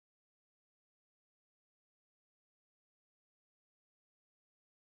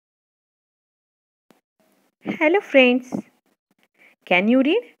Hello friends, can you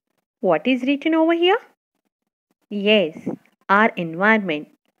read what is written over here? Yes, our environment.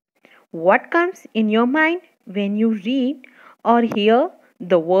 What comes in your mind when you read or hear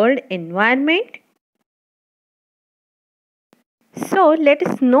the word environment? So let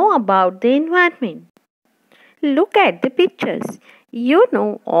us know about the environment. Look at the pictures. You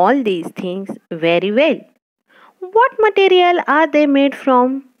know all these things very well. What material are they made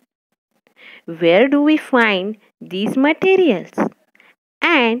from? Where do we find these materials?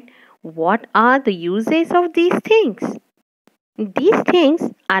 And what are the uses of these things? These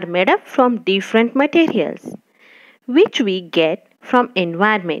things are made up from different materials which we get from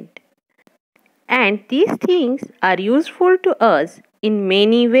environment, and these things are useful to us in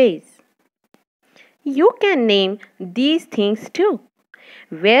many ways. You can name these things too.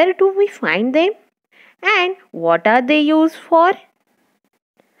 Where do we find them and what are they used for?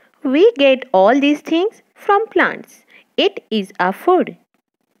 We get all these things from plants. It is our food.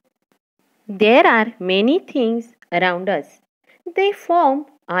 There are many things around us. They form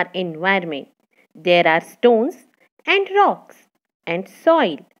our environment. There are stones and rocks and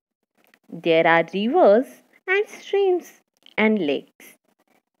soil. There are rivers and streams and lakes.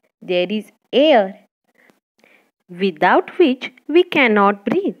 There is air without which we cannot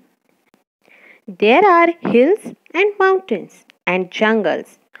breathe. There are hills and mountains and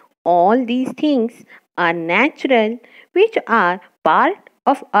jungles. All these things are natural, which are part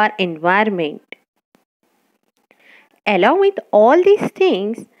of our environment. Along with all these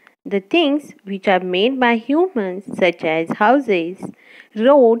things, the things which are made by humans, such as houses,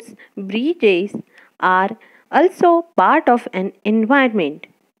 roads, bridges, are also part of an environment.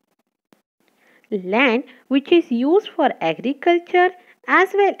 Land which is used for agriculture as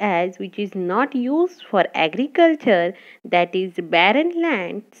well as which is not used for agriculture, that is barren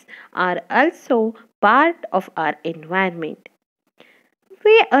lands, are also part of our environment.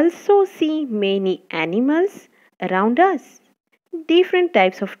 We also see many animals around us. Different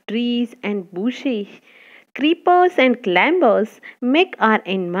types of trees and bushes, creepers and climbers make our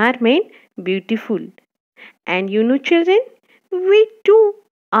environment beautiful. And you know, children, we too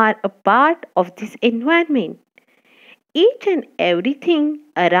are a part of this environment. Each and everything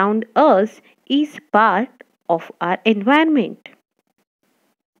around us is part of our environment.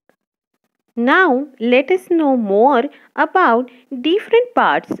 Now, let us know more about different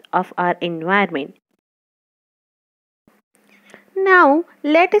parts of our environment. Now,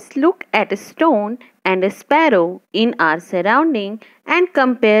 let us look at a stone and a sparrow in our surrounding and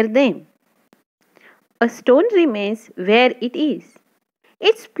compare them. A stone remains where it is.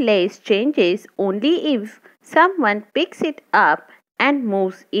 Its place changes only if someone picks it up and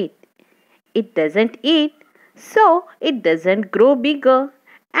moves it. It doesn't eat, so it doesn't grow bigger,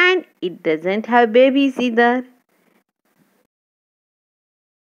 and it doesn't have babies either.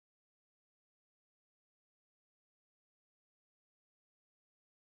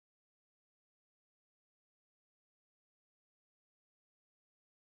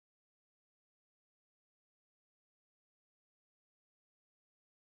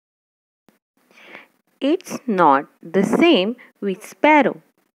 It's not the same with sparrow.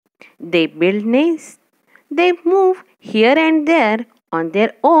 They build nests. They move here and there on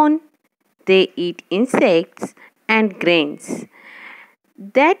their own. They eat insects and grains.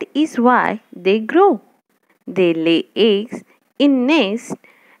 That is why they grow. They lay eggs in nests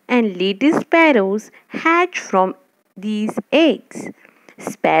and little sparrows hatch from these eggs.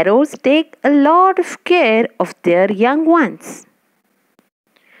 Sparrows take a lot of care of their young ones.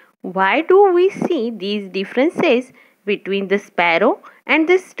 Why do we see these differences between the sparrow and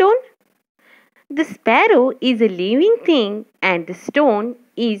the stone? The sparrow is a living thing and the stone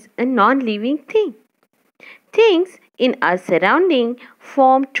is a non-living thing. Things in our surrounding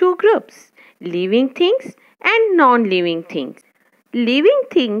form two groups, living things and non-living things. Living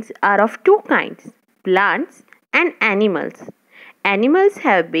things are of two kinds, plants and animals. Animals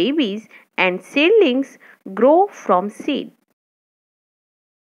have babies and seedlings grow from seed.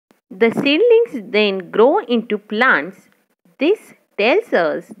 The seedlings then grow into plants. This tells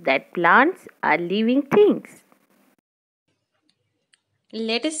us that plants are living things.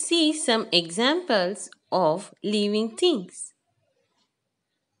 Let us see some examples of living things.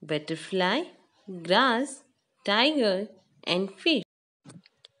 Butterfly, grass, tiger, and fish.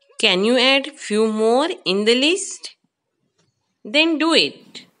 Can you add few more in the list? Then do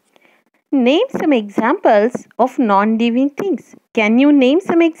it. Name some examples of non-living things. Can you name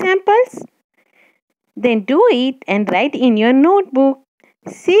some examples? Then do it and write in your notebook.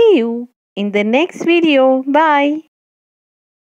 See you in the next video. Bye.